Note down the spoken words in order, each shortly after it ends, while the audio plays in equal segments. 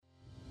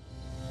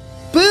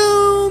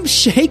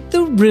Shake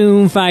the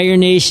room, Fire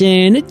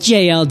Nation.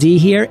 JLD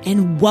here,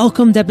 and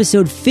welcome to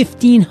episode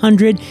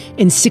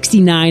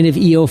 1569 of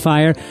EO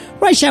Fire,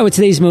 where I chat with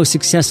today's most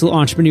successful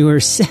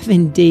entrepreneurs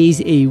 7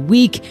 days a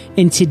week.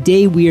 And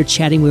today we are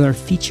chatting with our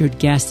featured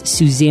guest,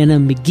 Suzanna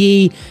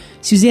McGee.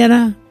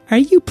 Suzanna, are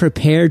you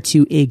prepared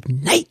to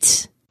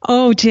ignite?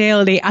 Oh,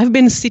 JLD, I've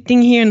been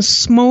sitting here and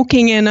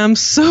smoking, and I'm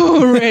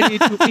so ready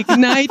to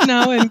ignite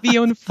now and be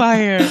on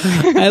fire.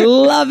 I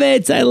love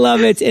it. I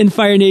love it. In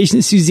Fire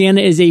Nation, Suzanna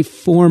is a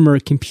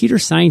former computer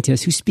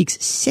scientist who speaks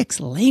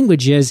 6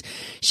 languages.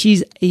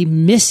 She's a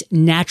Miss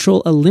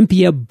Natural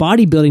Olympia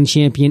bodybuilding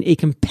champion, a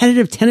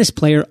competitive tennis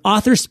player,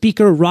 author,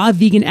 speaker, raw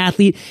vegan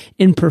athlete,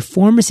 and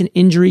performance and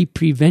injury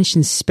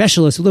prevention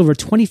specialist with over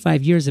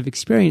 25 years of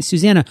experience.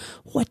 Suzanna,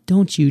 what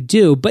don't you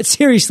do? But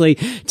seriously,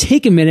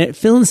 take a minute,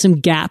 fill in some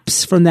gaps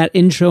from that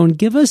intro and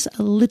give us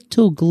a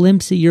little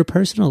glimpse of your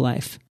personal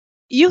life.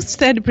 You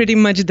said pretty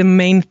much the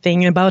main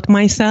thing about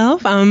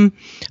myself.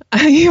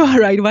 You are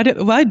right.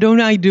 What don't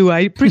I do?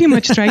 I pretty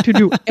much try to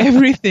do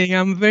everything.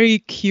 I'm a very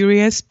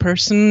curious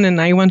person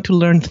and I want to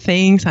learn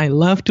things. I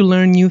love to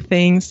learn new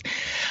things.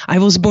 I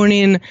was born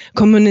in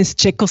communist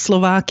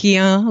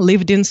Czechoslovakia,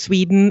 lived in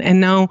Sweden, and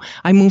now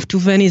I moved to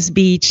Venice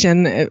Beach,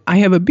 and I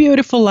have a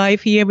beautiful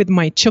life here with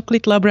my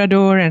chocolate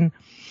Labrador, and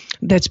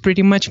that's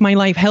pretty much my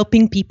life,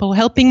 helping people,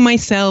 helping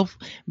myself,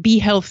 be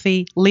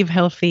healthy, live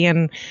healthy,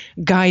 and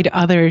guide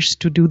others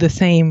to do the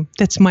same.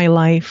 That's my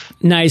life.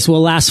 Nice.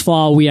 Well, last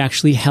fall, we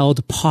actually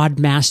held Pod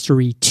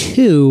Mastery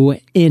 2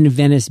 in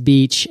Venice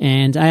Beach,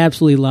 and I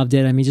absolutely loved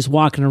it. I mean, just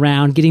walking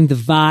around, getting the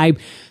vibe,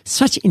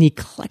 such an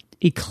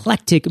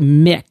eclectic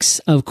mix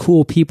of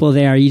cool people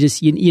there.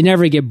 You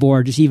never get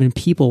bored, just even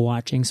people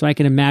watching. So I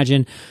can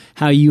imagine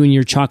how you and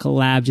your chocolate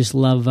lab just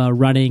love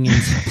running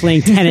and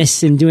playing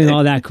tennis and doing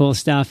all that cool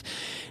stuff.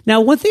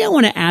 Now, one thing I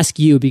want to ask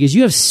you, because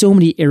you have so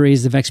many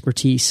areas of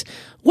expertise,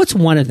 what's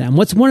one of them?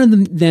 What's one of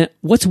them that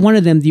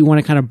you want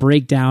to kind of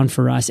break down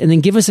for us, and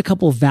then give us a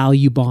couple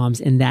value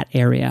bombs in that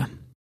area?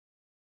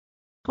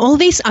 All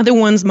these other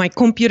ones, my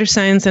computer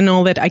science and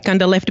all that, I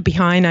kind of left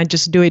behind. I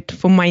just do it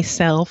for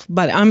myself.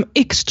 But I'm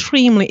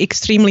extremely,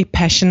 extremely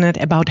passionate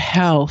about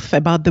health,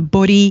 about the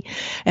body,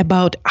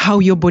 about how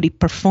your body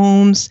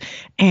performs,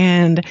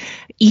 and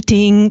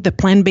eating, the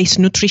plant-based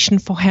nutrition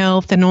for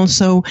health, and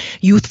also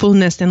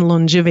youthfulness and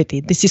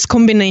longevity. This is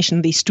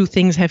combination. These two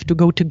things have to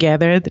go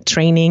together, the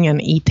training and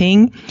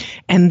eating.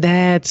 And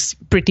that's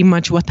pretty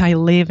much what I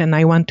live and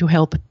I want to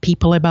help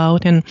people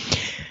about. And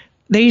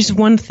there's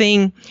one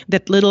thing,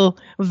 that little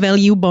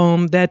value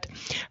bomb that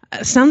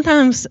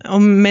sometimes, or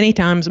many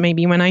times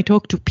maybe, when I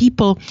talk to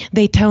people,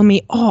 they tell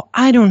me, oh,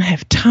 I don't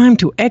have time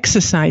to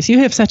exercise. You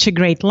have such a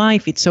great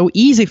life. It's so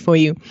easy for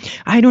you.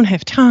 I don't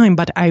have time,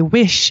 but I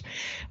wish.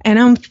 And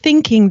I'm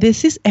thinking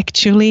this is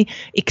actually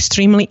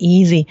extremely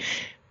easy.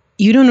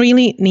 You don't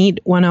really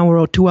need 1 hour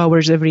or 2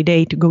 hours every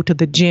day to go to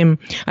the gym.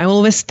 I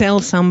always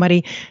tell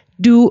somebody,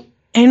 do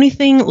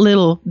anything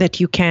little that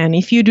you can.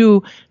 If you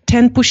do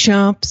 10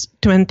 push-ups,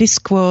 20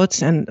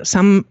 squats, and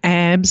some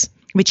abs,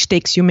 which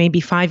takes you maybe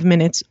 5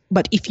 minutes,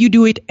 but if you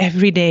do it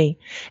every day,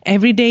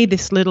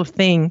 this little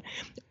thing,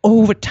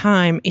 over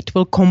time, it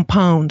will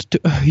compound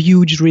to a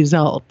huge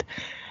result.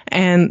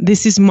 And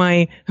this is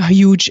my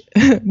huge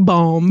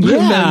bomb,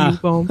 value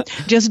bomb.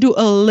 Just do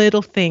a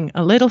little thing,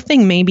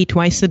 maybe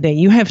twice a day.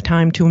 You have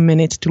time, 2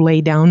 minutes to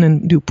lay down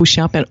and do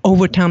push-up. And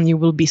over time, you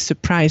will be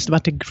surprised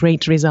what a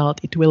great result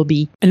it will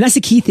be. And that's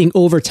the key thing,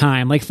 over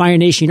time. Like Fire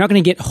Nation, you're not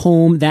going to get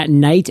home that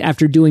night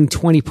after doing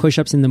 20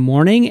 push-ups in the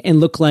morning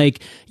and look like,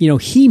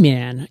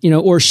 He-Man,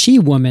 or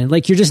She-Woman.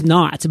 Like, you're just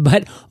not.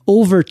 But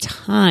over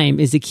time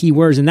is the key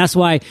words. And that's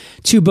why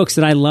 2 books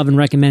that I love and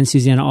recommend,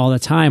 Suzanna, all the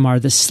time are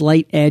The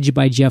Slight Edge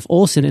by Jeff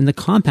Olson and The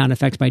Compound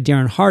Effect by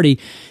Darren Hardy.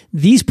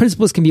 These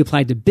principles can be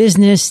applied to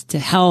business, to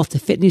health, to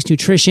fitness,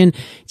 nutrition.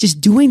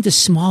 Just doing the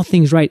small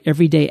things right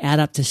every day add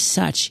up to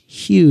such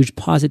huge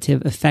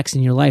positive effects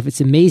in your life. It's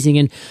amazing.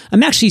 And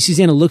I'm actually,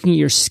 Suzanna, looking at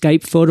your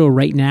Skype photo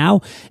right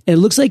now. It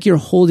looks like you're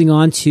holding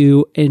on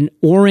to an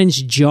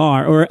orange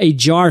jar, or a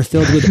jar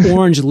filled with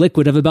orange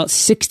liquid of about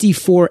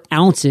 64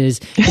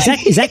 ounces.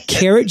 Is that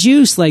carrot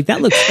juice? Like,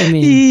 that looks,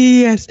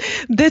 Yes,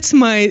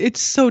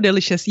 it's so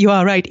delicious. You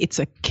are right. It's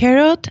a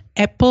carrot,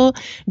 apple,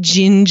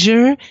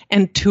 ginger,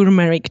 and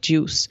turmeric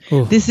juice.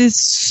 Ooh. This is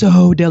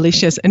so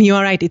delicious. And you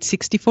are right, it's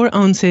 64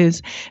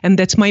 ounces. And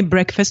that's my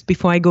breakfast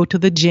before I go to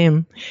the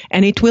gym.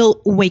 And it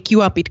will wake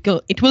you up.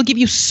 It will give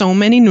you so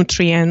many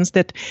nutrients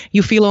that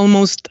you feel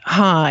almost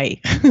high.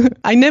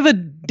 I never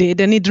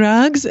did any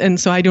drugs, and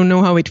so I don't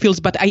know how it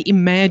feels, but I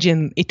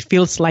imagine it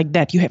feels like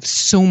that. You have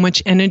so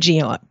much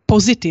energy,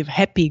 positive,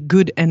 happy,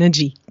 good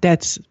energy.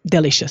 That's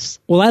delicious.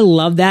 Well, I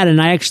love that,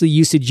 and I actually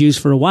used to juice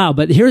for a while,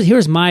 but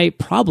here's my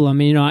problem.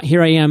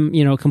 Here I am,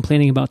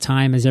 complaining about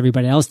time as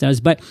everybody else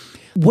does, but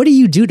what do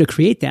you do to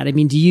create that? I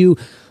mean, do you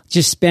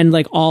just spend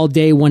like all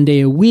day, 1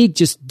 day a week,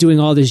 just doing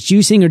all this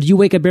juicing, or do you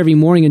wake up every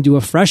morning and do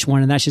a fresh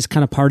one, and that's just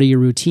kind of part of your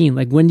routine?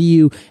 Like, when do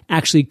you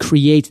actually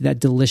create that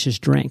delicious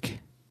drink?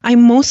 I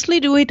mostly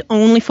do it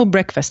only for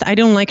breakfast. I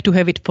don't like to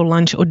have it for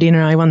lunch or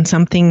dinner. I want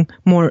something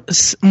more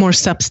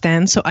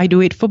substance. So I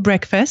do it for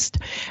breakfast,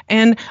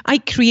 and I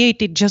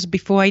create it just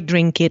before I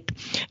drink it.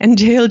 And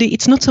JLD,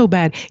 it's not so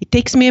bad. It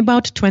takes me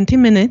about 20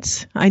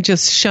 minutes. I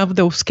just shove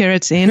those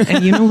carrots in,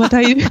 and you know what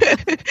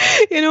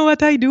you know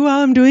what I do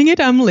while I'm doing it?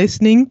 I'm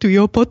listening to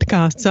your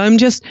podcast. So I'm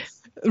just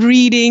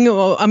reading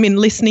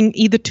listening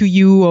either to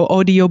you or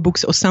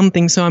audiobooks or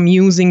something. So I'm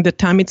using the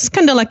time. It's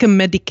kind of like a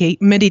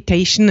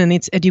meditation, and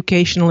it's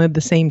educational at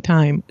the same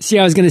time. See,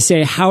 I was going to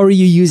say, how are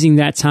you using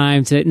that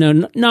time to,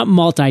 not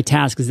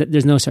multitask, because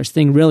there's no such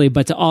thing really,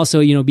 but to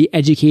also, be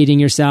educating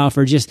yourself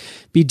or just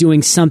be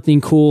doing something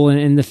cool.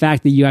 And the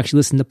fact that you actually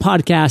listen to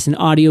podcasts and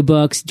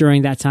audiobooks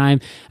during that time.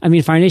 I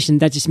mean, Fire Nation,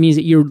 that just means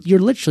that you're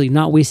literally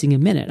not wasting a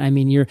minute. I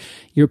mean,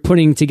 you're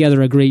putting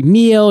together a great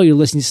meal. You're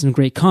listening to some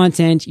great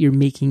content. You're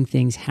making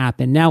things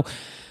happen. Now,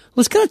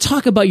 let's kind of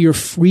talk about your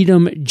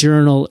Freedom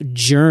Journal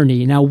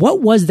journey. Now, what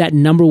was that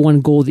number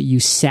one goal that you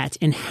set,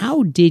 and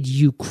how did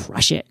you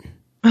crush it?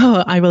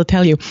 Oh, I will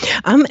tell you.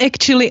 I'm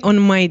actually on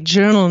my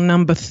journal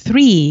number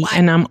 3,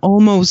 and I'm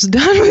almost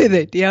done with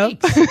it.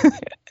 Yep.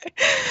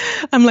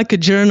 I'm like a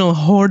journal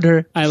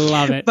hoarder. I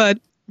love it. But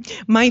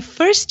my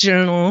first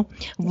journal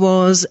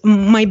was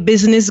my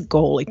business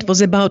goal. It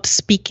was about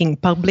speaking,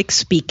 public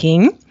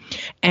speaking.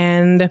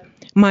 And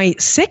my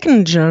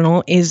second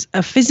journal is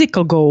a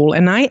physical goal.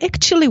 And I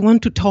actually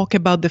want to talk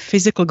about the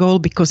physical goal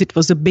because it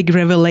was a big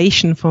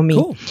revelation for me.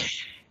 Cool.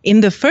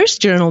 In the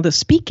first journal, the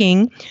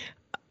speaking,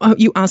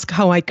 you ask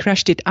how I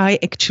crushed it. I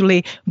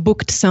actually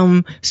booked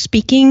some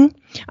speaking.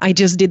 I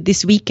just did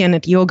this weekend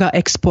at Yoga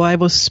Expo. I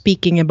was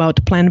speaking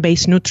about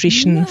plant-based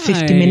nutrition, Nice.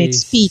 50-minute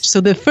speech. So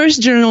the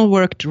first journal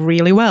worked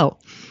really well.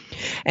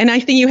 And I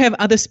think you have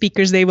other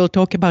speakers, they will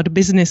talk about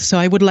business. So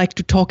I would like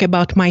to talk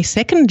about my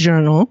second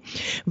journal,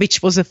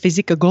 which was a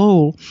physical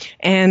goal.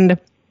 And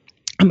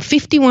I'm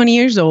 51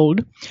 years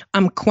old.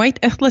 I'm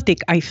quite athletic,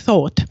 I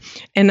thought.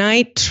 And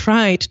I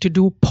tried to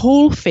do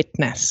pole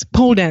fitness,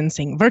 pole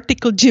dancing,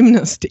 vertical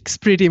gymnastics,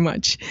 pretty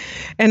much.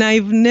 And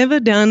I've never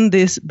done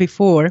this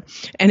before.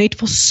 And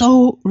it was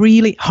so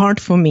really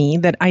hard for me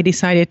that I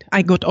decided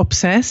I got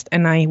obsessed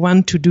and I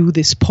want to do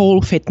this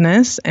pole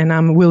fitness. And I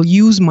will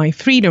use my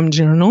Freedom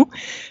Journal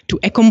to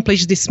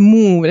accomplish this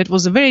move. It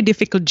was a very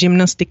difficult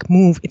gymnastic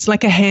move. It's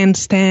like a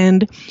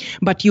handstand,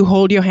 but you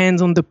hold your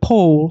hands on the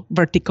pole,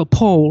 vertical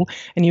pole,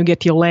 and you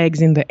get your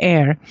legs in the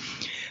air.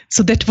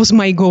 So that was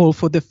my goal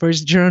for the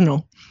first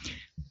journal.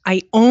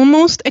 I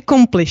almost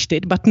accomplished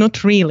it, but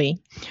not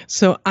really.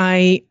 So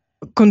I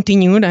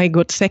continued. I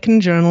got second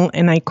journal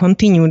and I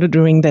continued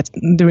during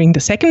the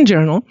second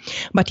journal.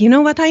 But you know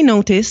what I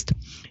noticed?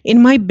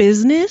 In my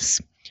business,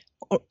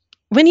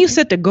 when you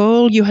set a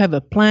goal, you have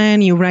a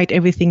plan, you write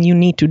everything you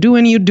need to do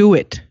and you do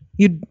it.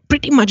 You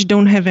pretty much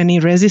don't have any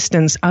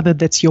resistance other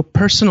that's your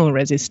personal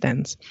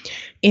resistance.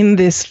 In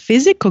this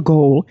physical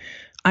goal,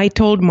 I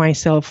told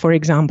myself, for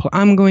example,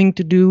 I'm going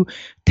to do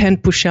 10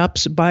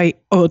 push-ups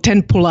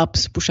 10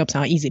 pull-ups. Push-ups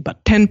are easy,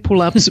 but 10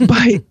 pull-ups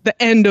by the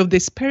end of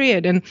this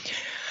period. And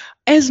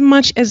as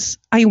much as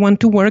I want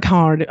to work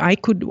hard, I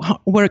could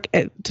work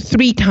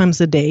 3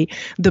 times a day.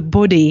 The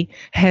body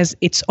has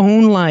its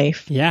own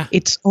life,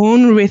 its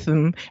own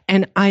rhythm,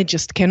 and I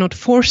just cannot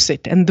force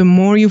it. And the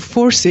more you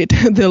force it,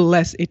 the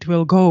less it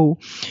will go.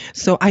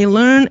 So I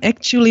learned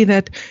actually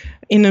that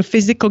in a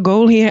physical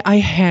goal here, I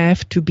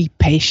have to be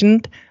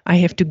patient. I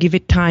have to give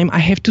it time. I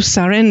have to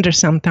surrender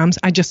sometimes.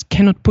 I just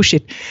cannot push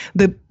it.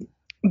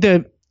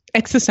 The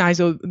exercise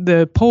or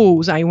the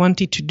pose I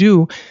wanted to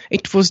do,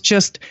 it was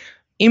just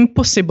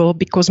impossible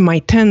because my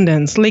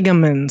tendons,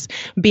 ligaments,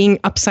 being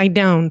upside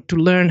down to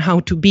learn how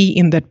to be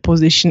in that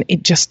position,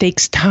 it just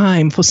takes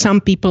time. For some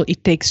people,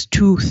 it takes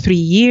 2-3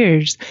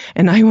 years.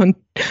 And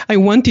I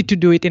wanted to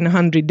do it in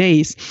 100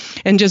 days.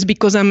 And just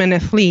because I'm an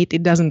athlete,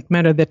 it doesn't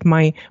matter that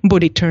my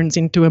body turns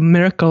into a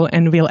miracle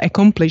and will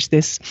accomplish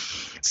this.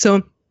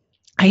 So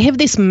I have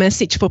this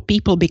message for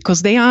people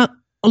because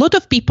a lot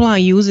of people are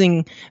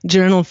using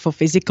journal for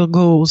physical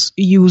goals,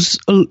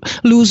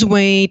 lose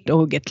weight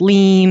or get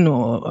lean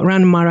or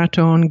run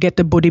marathon, get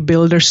a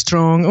bodybuilder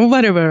strong or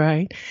whatever,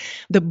 right?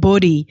 The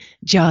body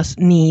just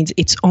needs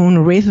its own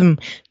rhythm.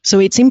 So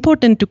it's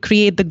important to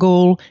create the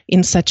goal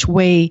in such a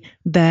way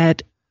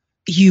that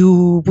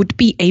you would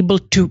be able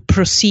to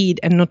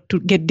proceed and not to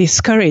get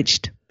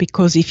discouraged.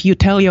 Because if you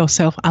tell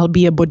yourself, I'll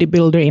be a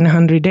bodybuilder in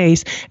 100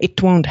 days,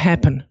 it won't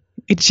happen.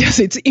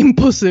 It's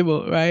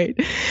impossible, right?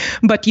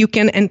 But you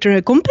can enter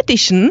a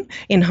competition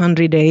in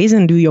 100 days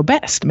and do your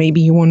best.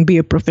 Maybe you won't be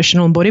a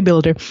professional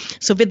bodybuilder.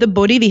 So with the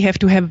body, we have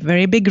to have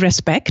very big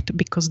respect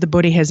because the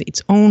body has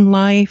its own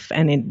life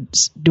and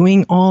it's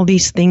doing all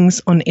these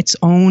things on its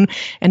own.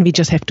 And we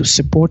just have to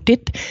support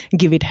it,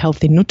 give it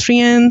healthy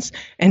nutrients,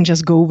 and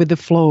just go with the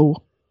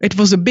flow. It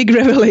was a big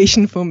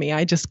revelation for me.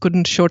 I just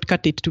couldn't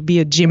shortcut it to be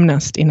a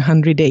gymnast in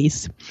 100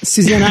 days.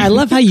 Suzanna, I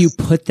love how you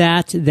put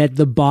that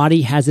the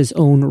body has its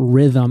own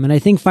rhythm. And I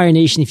think, Fire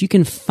Nation, if you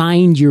can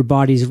find your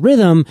body's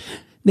rhythm,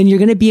 then you're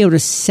going to be able to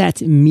set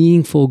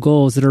meaningful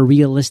goals that are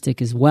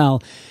realistic as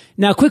well.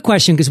 Now, quick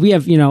question, because we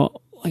have,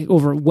 like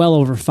well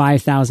over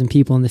 5,000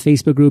 people in the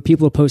Facebook group.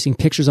 People are posting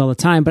pictures all the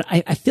time, but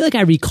I feel like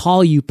I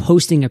recall you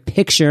posting a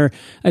picture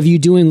of you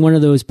doing one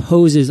of those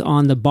poses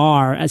on the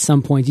bar at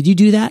some point. Did you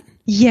do that?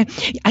 Yeah,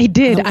 I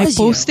did. I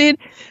posted.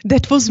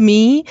 That was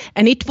me.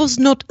 And it was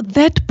not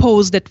that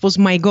pose that was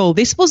my goal.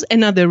 This was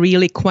another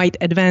really quite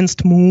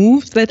advanced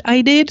move that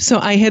I did. So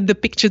I had the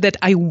picture that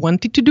I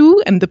wanted to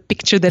do and the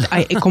picture that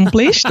I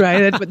accomplished,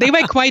 right? But they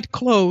were quite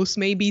close.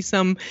 Maybe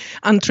some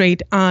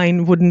untrained eye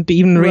wouldn't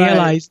even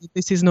realize that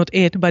this is not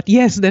it. But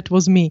yes, that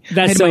was me. That's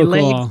I had so my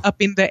cool. legs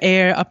up in the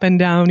air, up and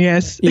down.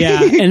 Yes.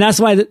 Yeah. And that's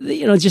why,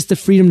 just the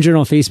Freedom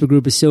Journal Facebook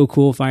group is so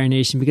cool, Fire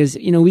Nation, because,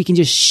 we can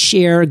just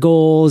share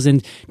goals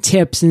and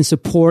tips and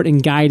support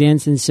and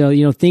guidance. And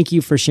so, thank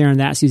you for sharing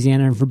that,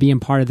 Suzanna, and for being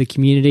part of the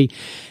community.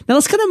 Now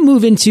let's kind of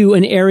move into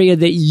an area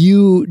that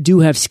you do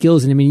have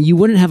skills in. I mean, you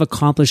wouldn't have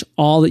accomplished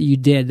all that you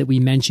did that we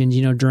mentioned,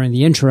 during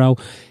the intro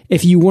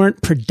if you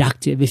weren't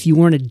productive, if you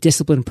weren't a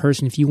disciplined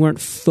person, if you weren't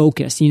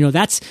focused.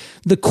 That's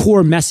the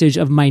core message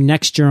of my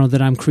next journal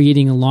that I'm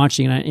creating and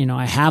launching. And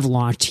I have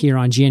launched here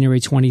on January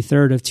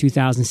 23rd of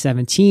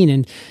 2017.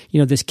 And,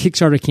 this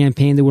Kickstarter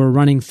campaign that we're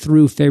running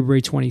through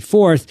February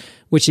 24th,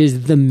 which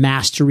is the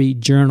Mastery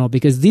Journal,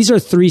 because these are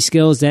 3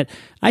 skills that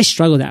I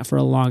struggled at for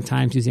a long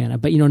time, Suzanna.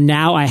 But,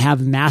 now I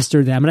have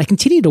mastered them and I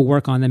continue to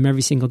work on them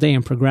every single day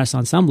and progress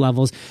on some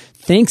levels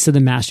thanks to the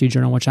Mastery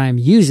Journal, which I am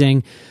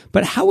using.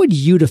 But how would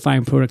you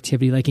define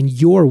productivity, like in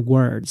your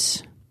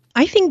words?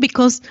 I think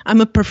because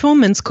I'm a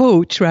performance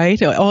coach, right?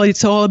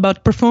 It's all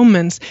about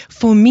performance.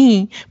 For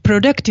me,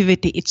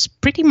 productivity, it's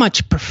pretty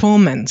much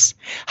performance.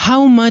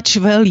 How much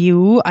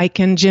value I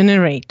can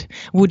generate.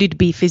 Would it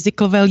be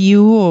physical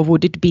value or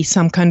would it be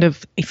some kind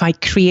of, if I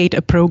create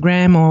a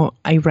program or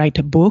I write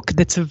a book,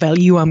 that's a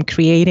value I'm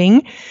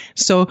creating.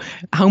 So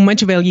how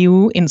much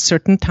value in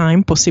certain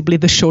time, possibly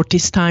the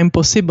shortest time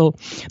possible,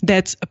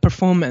 that's a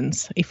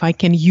performance. If I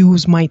can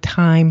use my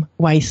time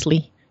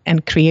wisely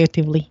and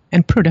creatively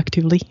and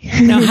productively.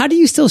 Now, how do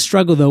you still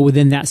struggle though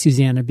within that,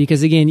 Suzanna?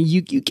 Because again,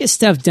 you get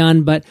stuff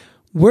done, but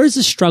where's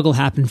the struggle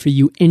happen for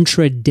you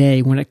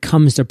intraday when it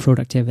comes to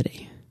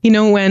productivity?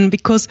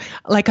 Because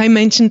like I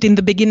mentioned in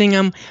the beginning,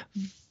 I'm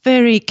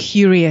very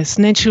curious,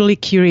 naturally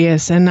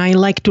curious, and I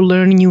like to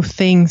learn new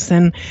things.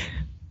 And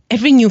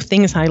every new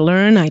things I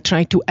learn, I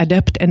try to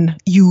adapt and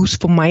use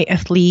for my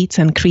athletes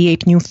and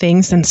create new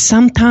things. And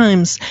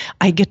sometimes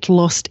I get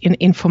lost in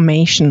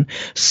information.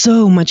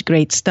 So much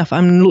great stuff.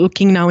 I'm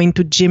looking now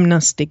into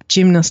gymnastic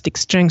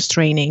strength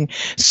training,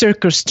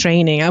 circus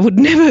training. I would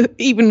never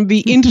even be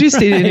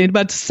interested in it,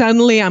 but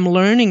suddenly I'm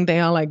learning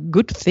there are like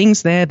good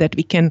things there that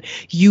we can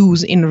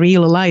use in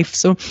real life.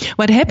 So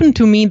what happened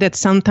to me that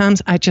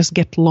sometimes I just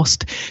get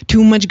lost.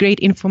 Too much great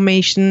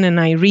information and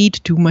I read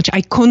too much. I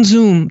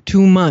consume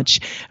too much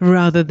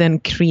rather than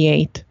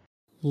create.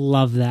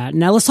 Love that.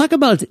 Now let's talk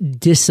about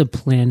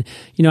discipline.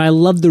 I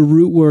love the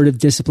root word of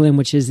discipline,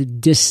 which is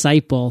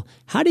disciple.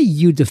 How do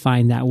you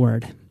define that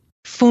word?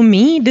 For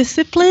me,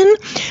 discipline,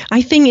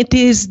 I think it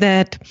is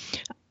that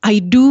I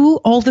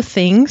do all the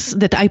things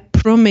that I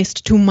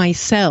promised to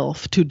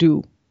myself to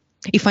do.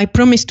 If I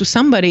promise to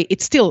somebody,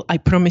 it's still I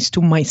promise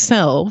to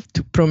myself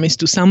to promise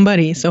to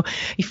somebody. So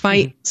if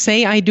I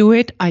say I do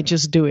it, I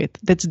just do it.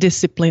 That's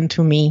discipline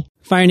to me.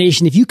 Fire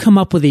Nation, if you come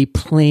up with a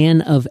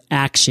plan of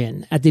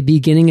action at the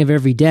beginning of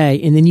every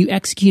day and then you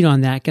execute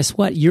on that, guess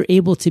what? You're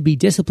able to be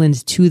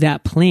disciplined to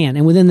that plan.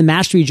 And within the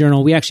Mastery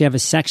Journal, we actually have a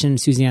section,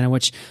 Suzanna,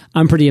 which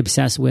I'm pretty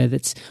obsessed with.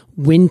 It's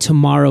Win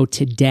Tomorrow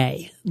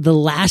Today. The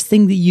last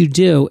thing that you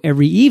do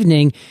every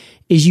evening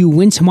is you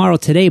win tomorrow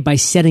today by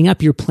setting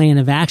up your plan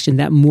of action,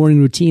 that morning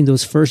routine,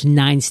 those first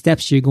 9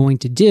 steps you're going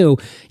to do.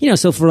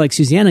 So for like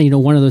Suzanna,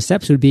 one of those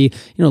steps would be,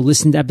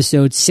 listen to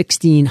episode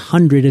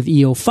 1600 of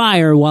EO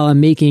Fire while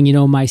I'm making,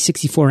 my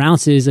 64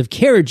 ounces of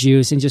carrot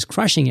juice and just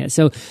crushing it.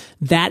 So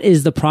that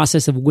is the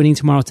process of winning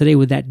tomorrow today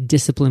with that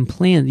discipline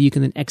plan that you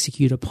can then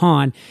execute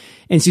upon.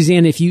 And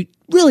Suzanna, if you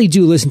really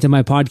do listen to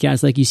my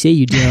podcast like you say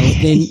you do,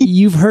 then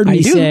you've heard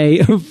me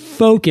say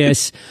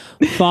focus,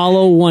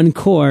 follow one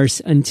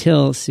course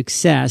until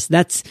success.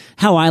 That's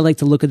how I like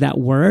to look at that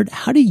word.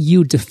 How do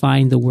you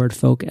define the word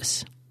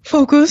focus?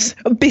 Focus,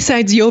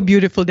 besides your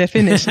beautiful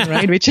definition,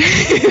 right? Which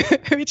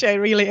I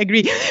really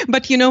agree.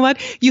 But you know what?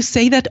 You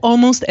say that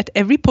almost at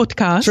every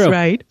podcast, True.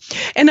 Right?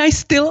 And I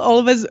still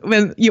always,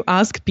 when you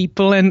ask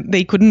people and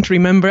they couldn't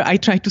remember, I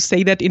try to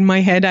say that in my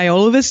head. I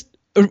always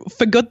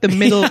forgot the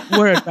middle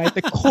word, right?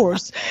 The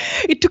course.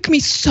 It took me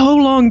so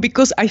long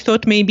because I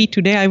thought maybe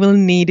today I will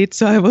need it.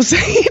 So I was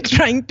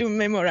trying to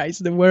memorize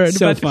the word.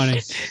 So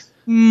funny.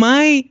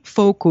 My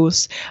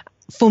focus,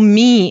 for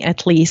me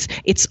at least,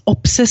 it's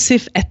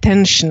obsessive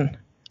attention.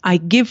 I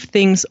give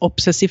things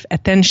obsessive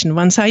attention.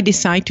 Once I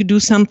decide to do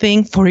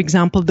something, for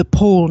example, the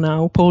pole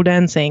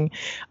dancing,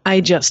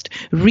 I just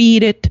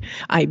read it,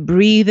 I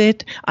breathe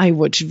it, I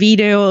watch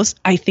videos,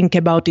 I think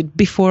about it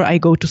before I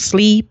go to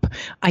sleep,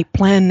 I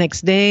plan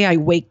next day, I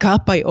wake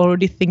up, I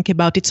already think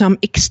about it. So I'm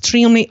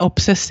extremely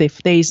obsessive.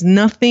 There is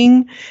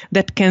nothing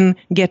that can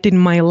get in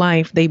my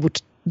life that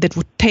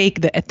would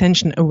take the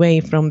attention away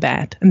from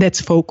that. And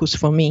that's focus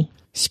for me.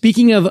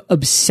 Speaking of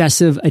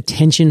obsessive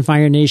attention,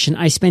 Fire Nation,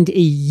 I spent a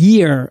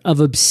year of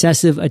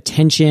obsessive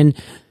attention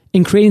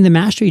in creating the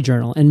Mastery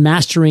Journal and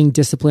mastering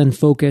discipline,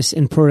 focus,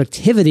 and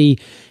productivity,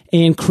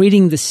 and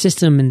creating the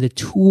system and the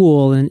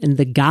tool and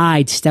the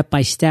guide step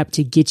by step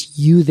to get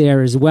you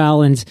there as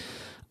well. And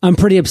I'm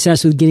pretty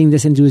obsessed with getting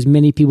this into as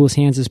many people's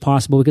hands as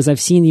possible because I've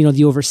seen,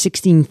 the over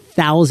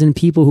 16,000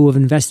 people who have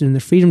invested in the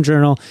Freedom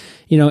Journal,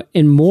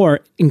 and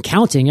more and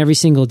counting every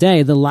single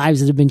day, the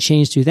lives that have been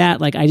changed through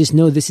that. Like, I just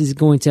know this is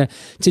going to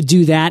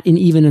do that, and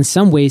even in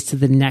some ways to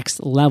the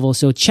next level.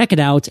 So check it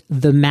out,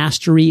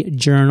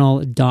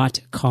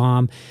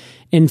 themasteryjournal.com.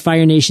 And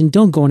Fire Nation,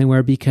 don't go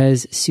anywhere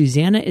because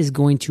Suzanna is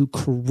going to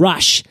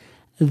crush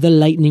the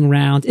lightning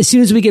round as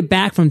soon as we get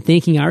back from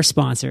thanking our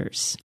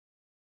sponsors.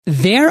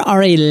 There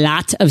are a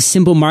lot of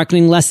simple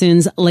marketing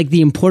lessons, like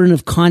the importance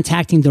of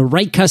contacting the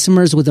right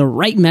customers with the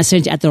right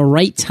message at the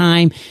right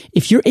time.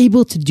 If you're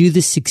able to do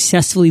this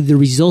successfully, the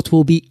result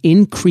will be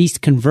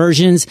increased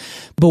conversions.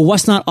 But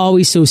what's not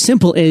always so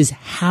simple is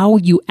how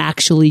you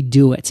actually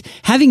do it.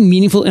 Having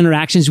meaningful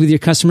interactions with your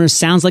customers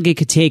sounds like it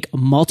could take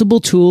multiple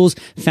tools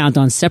found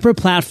on separate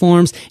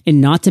platforms and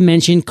not to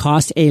mention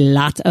cost a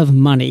lot of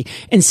money.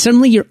 And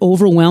suddenly you're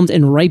overwhelmed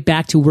and right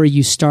back to where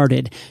you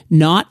started.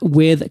 Not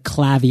with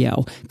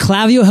Klaviyo.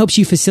 Klaviyo helps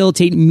you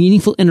facilitate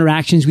meaningful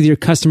interactions with your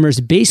customers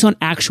based on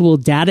actual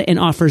data and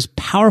offers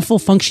powerful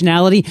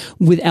functionality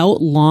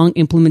without long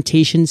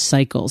implementation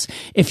cycles.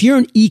 If you're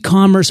an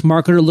e-commerce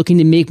marketer looking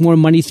to make more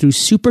money through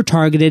super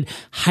targeted,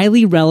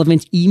 highly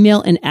relevant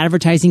email and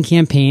advertising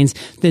campaigns,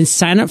 then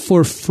sign up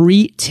for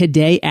free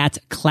today at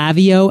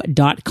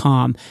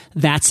klaviyo.com.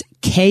 That's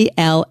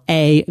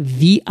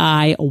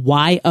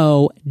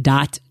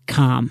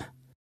KLAVIYO.com.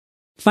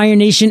 Fire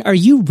Nation, are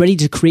you ready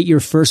to create your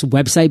first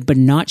website but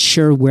not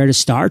sure where to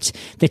start?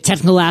 The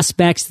technical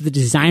aspects, the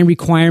design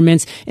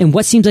requirements, and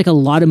what seems like a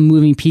lot of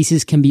moving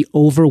pieces can be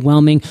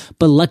overwhelming,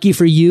 but lucky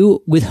for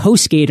you, with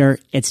HostGator,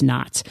 it's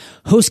not.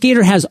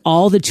 HostGator has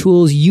all the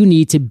tools you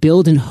need to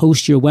build and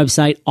host your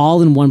website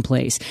all in one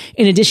place.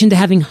 In addition to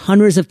having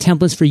hundreds of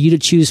templates for you to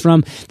choose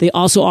from, they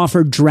also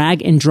offer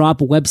drag and drop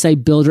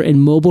website builder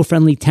and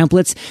mobile-friendly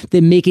templates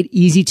that make it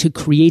easy to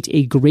create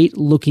a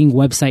great-looking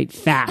website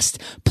fast.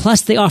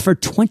 Plus, they offer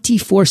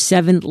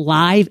 24/7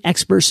 live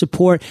expert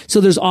support, so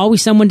there's always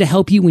someone to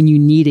help you when you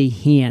need a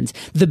hand.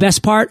 The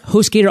best part,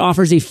 HostGator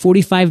offers a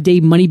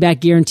 45-day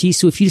money-back guarantee,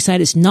 so if you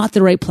decide it's not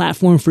the right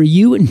platform for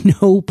you,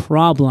 no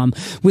problem.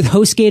 With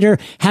HostGator,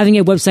 having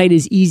a website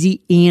is easy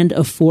and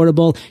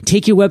affordable.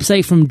 Take your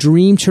website from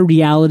dream to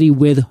reality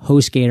with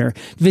HostGator.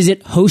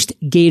 Visit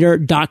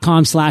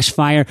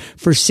HostGator.com/fire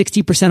for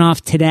 60%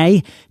 off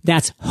today.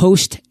 That's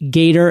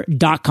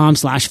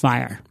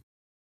HostGator.com/fire.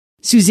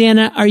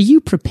 Suzanna, are you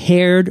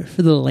prepared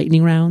for the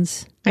lightning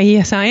rounds?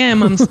 Yes, I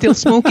am. I'm still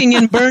smoking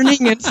and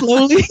burning and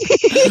slowly.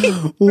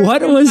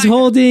 What was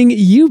holding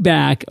you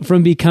back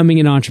from becoming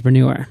an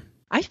entrepreneur?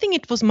 I think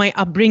it was my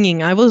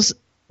upbringing. I was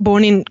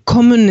born in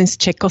communist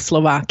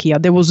Czechoslovakia.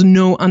 There was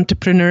no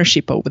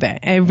entrepreneurship over there.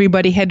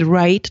 Everybody had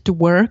right to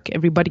work.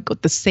 Everybody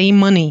got the same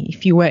money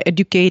if you were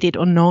educated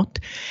or not.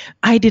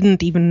 I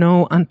didn't even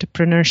know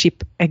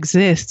entrepreneurship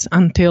exists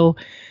until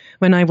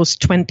when I was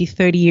 20,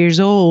 30 years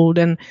old,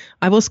 and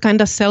I was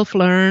kind of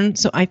self-learned.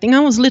 So I think I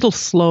was a little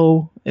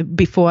slow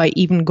before I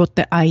even got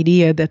the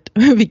idea that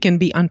we can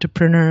be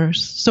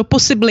entrepreneurs. So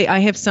possibly I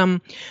have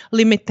some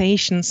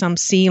limitations, some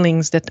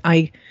ceilings that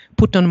I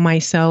put on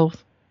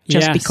myself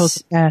just because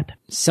of that.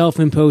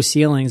 Self-imposed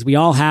ceilings. We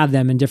all have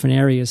them in different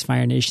areas,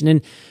 Fire Nation.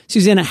 And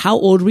Suzanna, how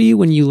old were you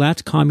when you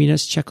left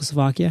communist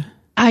Czechoslovakia?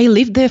 I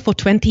lived there for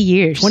 20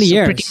 years. 20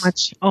 years. So pretty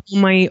much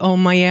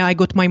I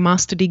got my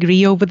master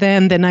degree over there,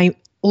 and then I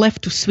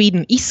left to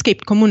Sweden,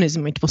 escaped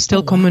communism. It was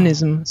still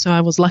communism. So I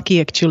was lucky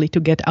actually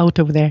to get out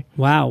of there.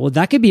 Wow. Well,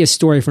 that could be a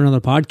story for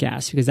another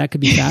podcast because that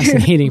could be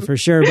fascinating for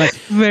sure. But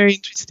very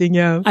interesting.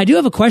 Yeah. I do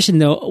have a question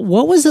though.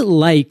 What was it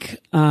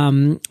like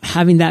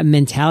having that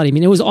mentality? I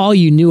mean, it was all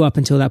you knew up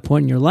until that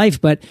point in your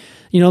life, but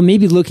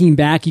maybe looking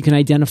back, you can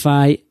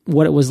identify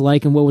what it was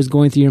like and what was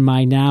going through your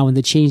mind now and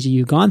the change that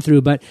you've gone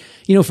through. But,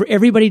 for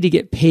everybody to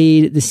get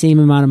paid the same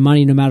amount of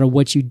money, no matter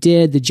what you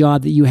did, the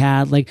job that you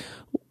had, like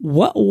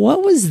what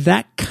was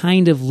that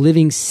kind of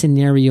living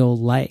scenario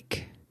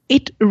like?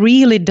 It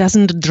really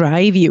doesn't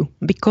drive you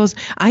because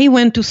I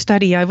went to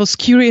study. I was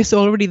curious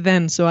already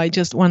then, so I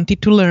just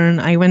wanted to learn.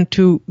 I went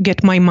to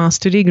get my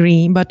master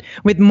degree, but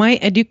with my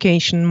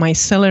education, my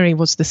salary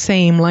was the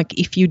same. Like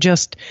if you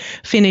just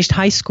finished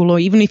high school, or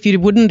even if you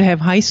wouldn't have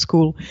high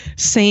school,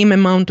 same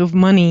amount of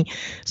money.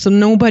 So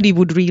nobody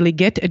would really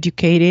get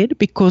educated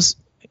because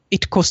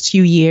it costs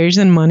you years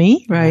and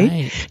money,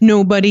 right?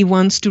 Nobody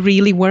wants to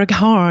really work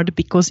hard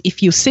because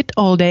if you sit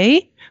all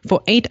day, for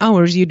 8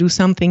 hours, you do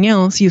something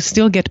else, you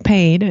still get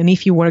paid. And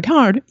if you work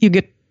hard, you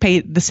get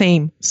paid the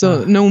same.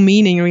 So no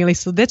meaning really.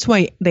 So that's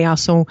why they are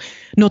so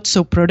not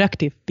so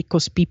productive,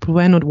 because people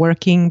were not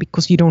working,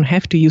 because you don't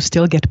have to, you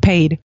still get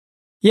paid.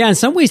 Yeah, in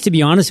some ways, to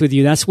be honest with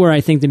you, that's where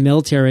I think the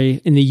military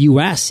in the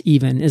U.S.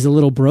 even is a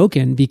little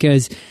broken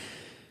because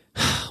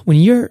when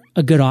you're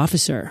a good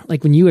officer,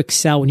 like when you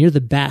excel, when you're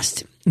the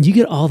best, you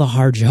get all the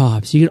hard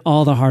jobs, you get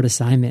all the hard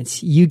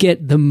assignments, you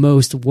get the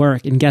most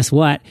work. And guess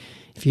what?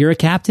 If you're a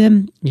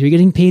captain, you're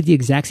getting paid the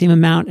exact same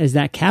amount as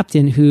that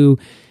captain who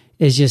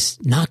is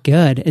just not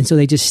good. And so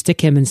they just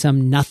stick him in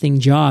some nothing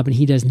job and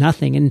he does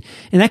nothing. And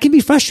that can be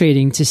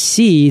frustrating to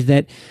see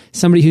that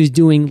somebody who's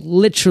doing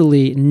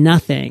literally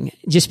nothing,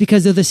 just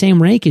because they're the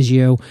same rank as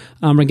you,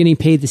 are getting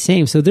paid the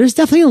same. So there's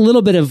definitely a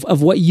little bit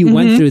of what you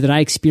went through that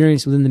I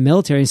experienced within the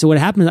military. And so what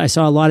happened, I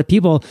saw a lot of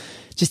people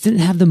just didn't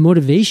have the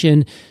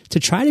motivation to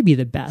try to be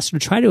the best or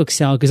try to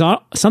excel. Because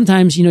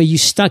sometimes, you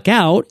stuck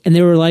out and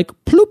they were like,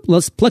 ploop,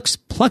 let's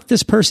pluck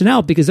this person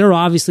out because they're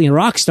obviously a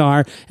rock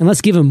star and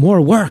let's give them more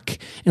work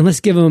and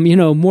let's give them,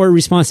 more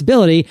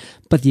responsibility,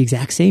 but the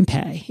exact same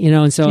pay,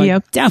 And so I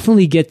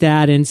definitely get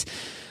that. And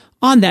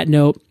on that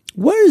note,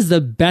 what is the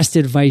best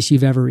advice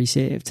you've ever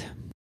received?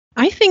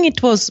 I think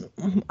it was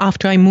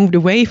after I moved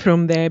away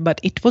from there, but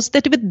it was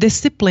that with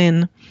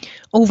discipline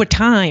over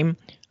time,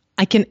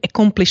 I can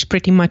accomplish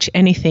pretty much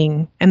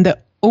anything. And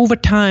over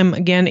time,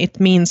 again, it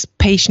means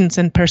patience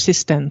and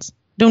persistence.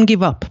 Don't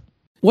give up.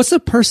 What's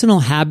a personal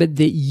habit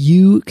that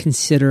you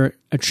consider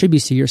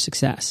attributes to your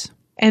success?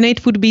 And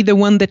it would be the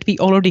one that we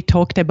already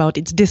talked about.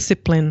 It's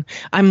discipline.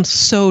 I'm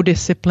so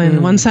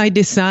disciplined. Once I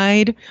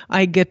decide,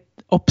 I get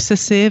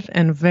obsessive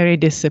and very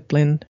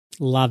disciplined.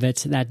 Love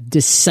it. That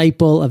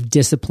disciple of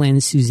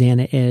discipline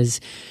Suzanna is.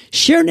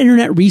 Share an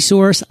internet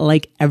resource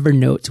like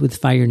Evernote with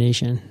Fire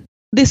Nation.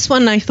 This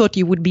one, I thought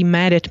you would be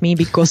mad at me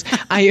because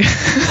I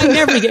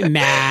never get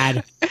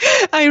mad.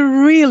 I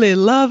really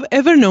love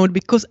Evernote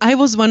because I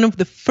was one of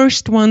the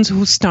first ones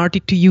who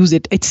started to use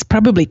it. It's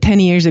probably 10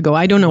 years ago.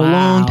 I don't know, a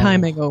long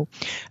time ago.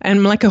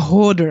 I'm like a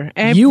hoarder.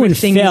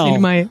 Everything is in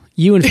my...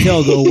 You and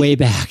Phil go way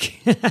back.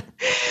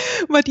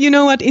 But you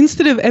know what?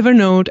 Instead of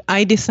Evernote,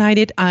 I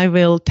decided I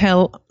will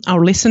tell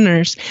our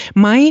listeners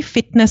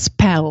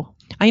MyFitnessPal.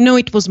 I know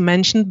it was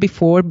mentioned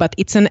before, but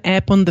it's an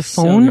app on the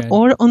phone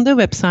or on the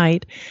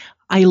website.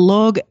 I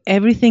log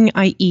everything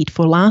I eat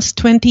for last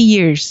 20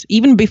 years.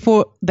 Even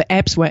before the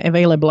apps were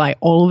available, I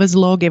always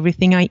log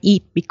everything I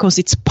eat because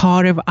it's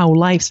part of our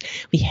lives.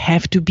 We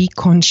have to be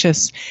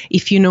conscious.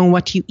 If you know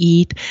what you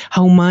eat,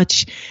 how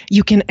much,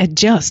 you can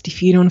adjust.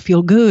 If you don't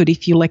feel good,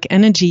 if you lack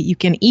energy, you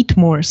can eat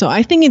more. So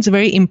I think it's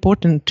very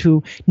important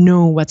to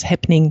know what's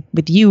happening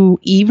with you,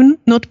 even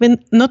not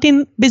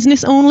in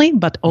business only,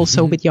 but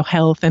also with your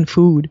health and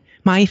food.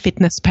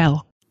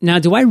 MyFitnessPal. Now,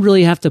 do I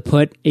really have to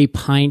put a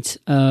pint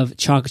of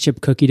chocolate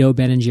chip cookie dough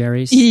Ben &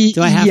 Jerry's?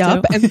 Do I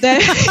have to? And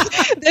then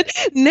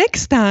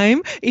next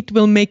time it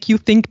will make you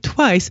think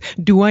twice.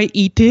 Do I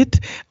eat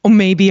it? Or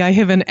maybe I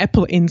have an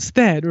apple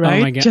instead, right?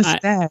 Oh my God.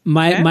 Just that.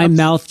 My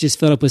mouth just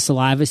filled up with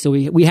saliva, so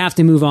we have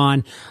to move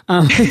on.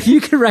 If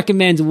you could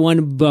recommend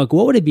one book,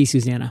 what would it be,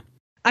 Suzanna?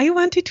 I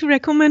wanted to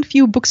recommend a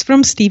few books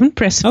from Stephen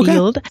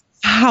Pressfield. Okay.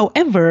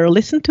 However,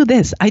 listen to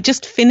this. I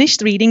just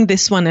finished reading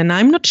this one, and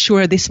I'm not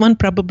sure this one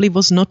probably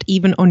was not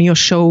even on your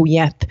show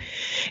yet.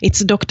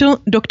 It's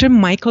Dr.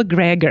 Michael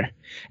Greger,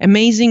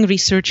 amazing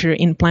researcher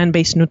in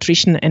plant-based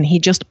nutrition, and he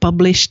just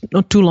published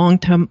not too long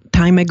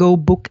time ago a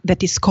book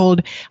that is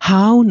called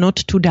How Not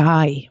to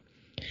Die.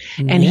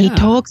 And he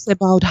talks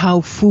about how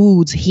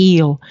foods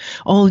heal,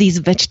 all these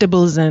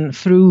vegetables and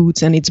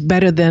fruits, and it's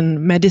better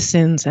than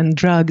medicines and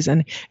drugs.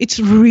 And it's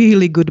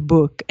really good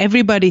book.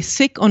 Everybody,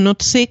 sick or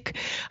not sick,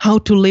 how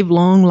to live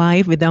long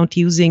life without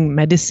using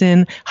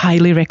medicine,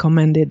 highly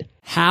recommended.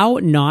 How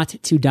Not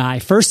to Die.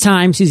 First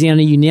time,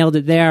 Suzanna, you nailed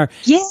it there.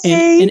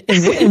 Yay!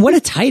 And what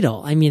a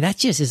title. I mean, that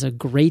just is a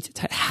great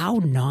title.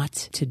 How Not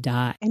to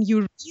Die. And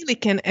you really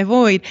can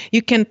avoid,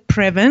 you can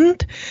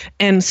prevent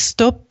and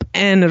stop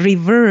and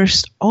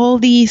reverse all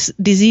these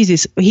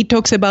diseases. He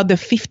talks about the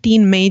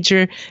 15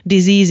 major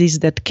diseases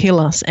that kill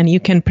us, and you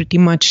can pretty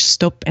much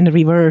stop and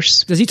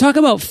reverse. Does he talk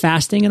about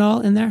fasting at all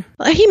in there?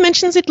 He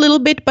mentions it a little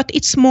bit, but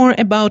it's more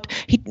about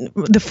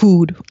the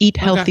food, eat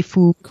healthy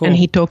food, cool. And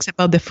he talks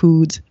about the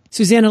foods.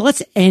 Suzanna,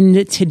 let's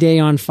end today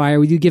on fire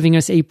with you giving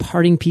us a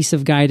parting piece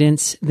of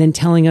guidance, then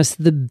telling us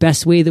the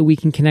best way that we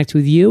can connect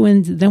with you,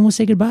 and then we'll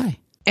say goodbye.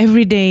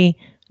 Every day,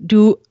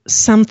 do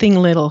something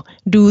little.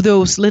 Do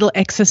those little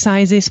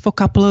exercises for a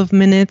couple of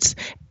minutes.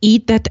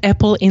 Eat that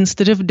apple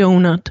instead of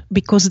donut,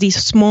 because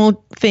these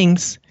small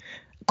things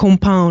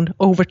compound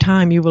over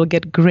time. You will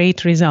get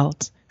great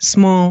results.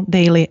 Small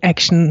daily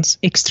actions,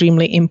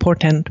 extremely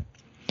important.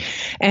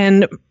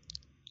 And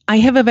I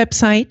have a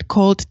website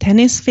called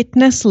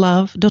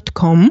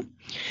tennisfitnesslove.com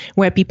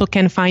where people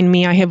can find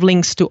me. I have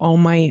links to all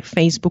my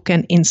Facebook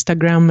and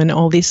Instagram and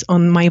all this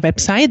on my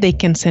website. They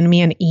can send me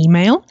an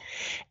email.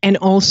 And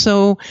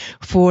also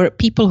for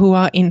people who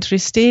are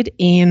interested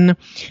in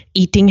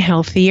eating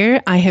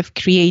healthier, I have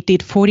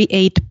created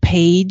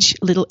 48-page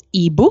little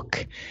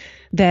ebook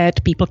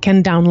that people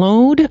can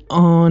download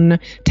on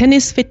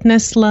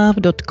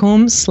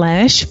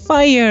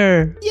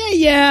tennisfitnesslove.com/fire.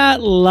 Yeah,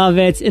 love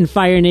it. And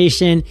Fire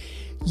Nation,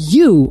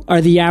 You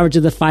are the average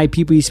of the 5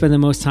 people you spend the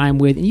most time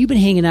with, and you've been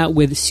hanging out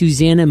with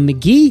Suzanna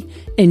McGee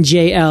and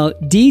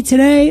JLD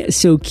today,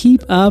 so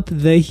keep up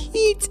the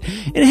heat.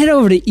 And head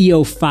over to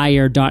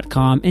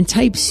eofire.com and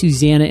type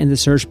Suzanna in the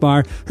search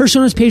bar. Her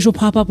show notes page will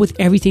pop up with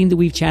everything that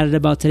we've chatted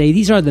about today.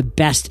 These are the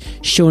best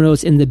show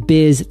notes in the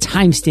biz,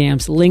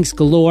 timestamps, links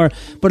galore.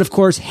 But of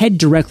course, head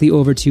directly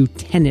over to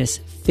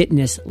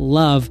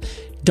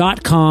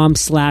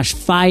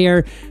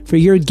tennisfitnesslove.com/fire for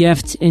your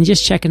gift and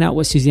just checking out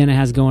what Suzanna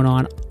has going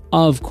on.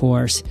 Of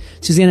course.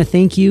 Suzanna,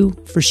 thank you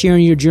for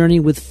sharing your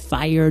journey with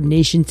Fire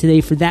Nation today.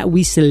 For that,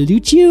 we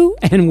salute you,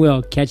 and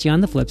we'll catch you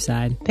on the flip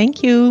side.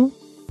 Thank you.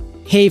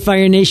 Hey,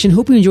 Fire Nation.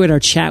 Hope you enjoyed our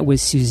chat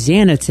with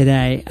Suzanna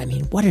today. I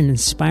mean, what an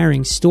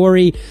inspiring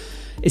story.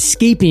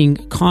 Escaping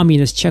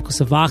communist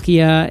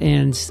Czechoslovakia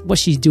and what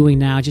she's doing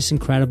now, just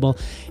incredible.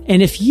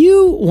 And if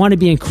you want to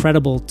be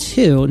incredible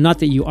too, not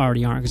that you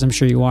already aren't, because I'm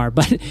sure you are,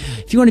 but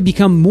if you want to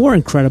become more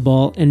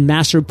incredible and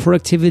master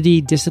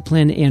productivity,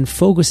 discipline, and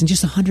focus in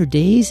just 100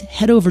 days,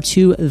 head over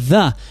to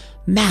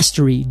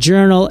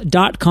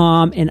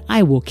themasteryjournal.com and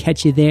I will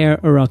catch you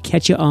there, or I'll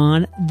catch you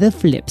on the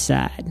flip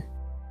side.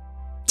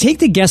 Take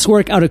the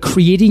guesswork out of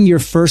creating your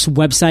first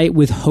website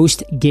with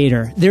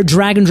HostGator. Their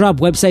drag and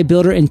drop website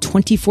builder and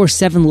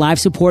 24/7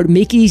 live support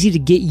make it easy to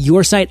get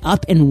your site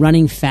up and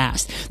running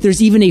fast. There's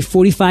even a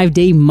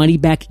 45-day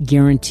money-back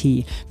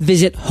guarantee.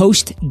 Visit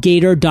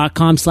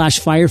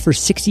HostGator.com/fire for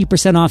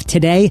 60% off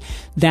today.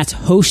 That's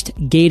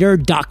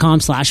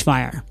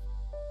HostGator.com/fire.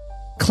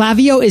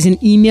 Klaviyo is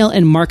an email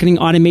and marketing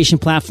automation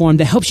platform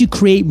that helps you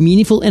create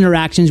meaningful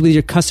interactions with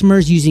your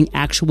customers using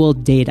actual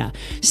data.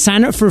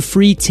 Sign up for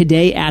free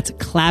today at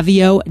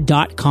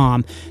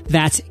klaviyo.com.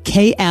 That's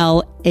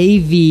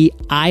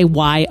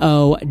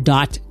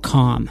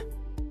KLAVIYO.com.